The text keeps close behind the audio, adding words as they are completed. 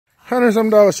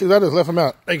$100-something shoes. I just left them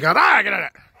out. They got, get out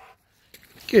of there.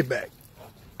 Get back.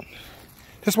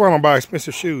 That's why I'm gonna buy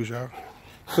expensive shoes, y'all.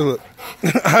 So look,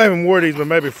 I haven't worn these but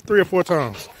maybe 3 or 4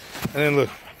 times. And then look.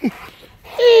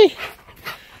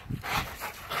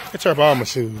 I chop all my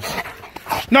shoes.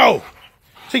 No!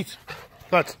 Seats.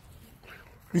 Nuts.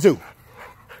 You too.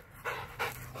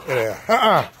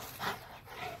 Yeah.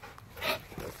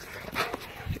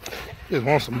 Just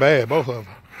want some bad, both of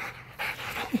them.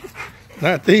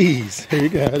 Not these. Here you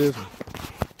go. This one.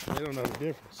 They don't know the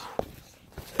difference.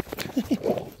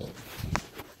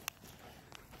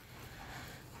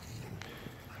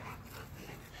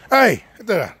 Hey,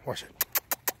 watch it.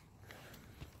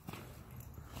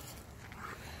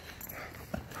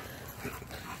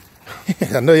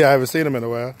 I know y'all haven't seen them in a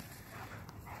while.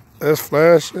 That's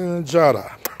Flash and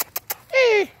Jadda.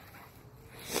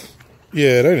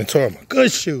 Yeah, they didn't tore my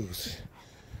good shoes.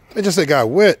 They just got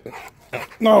wet.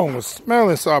 No, it was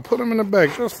smelling, so I put them in the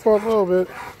bag just for a little bit.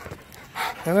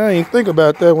 And I didn't think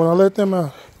about that when I let them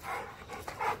out.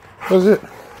 That's it.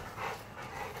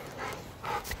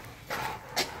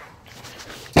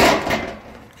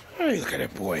 Hey, look at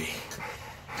that boy.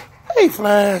 Hey,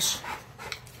 Flash.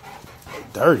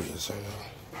 Dirty as hell.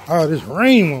 Oh, this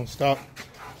rain won't stop.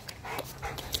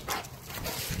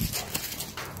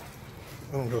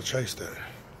 I'm gonna go chase that.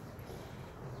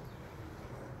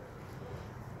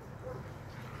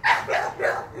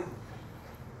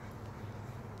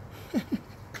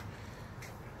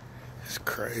 It's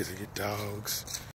crazy, you dogs.